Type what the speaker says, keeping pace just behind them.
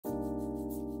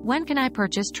When can I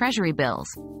purchase Treasury bills?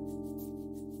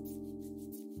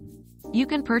 You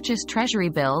can purchase Treasury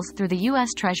bills through the U.S.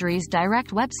 Treasury's direct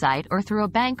website or through a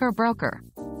bank or broker.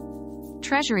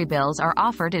 Treasury bills are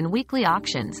offered in weekly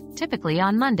auctions, typically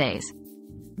on Mondays.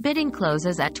 Bidding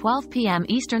closes at 12 p.m.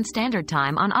 Eastern Standard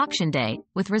Time on auction day,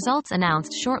 with results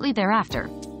announced shortly thereafter.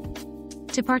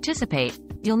 To participate,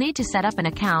 you'll need to set up an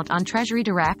account on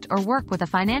TreasuryDirect or work with a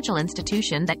financial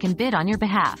institution that can bid on your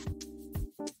behalf.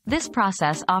 This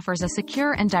process offers a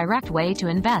secure and direct way to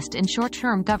invest in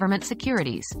short-term government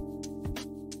securities.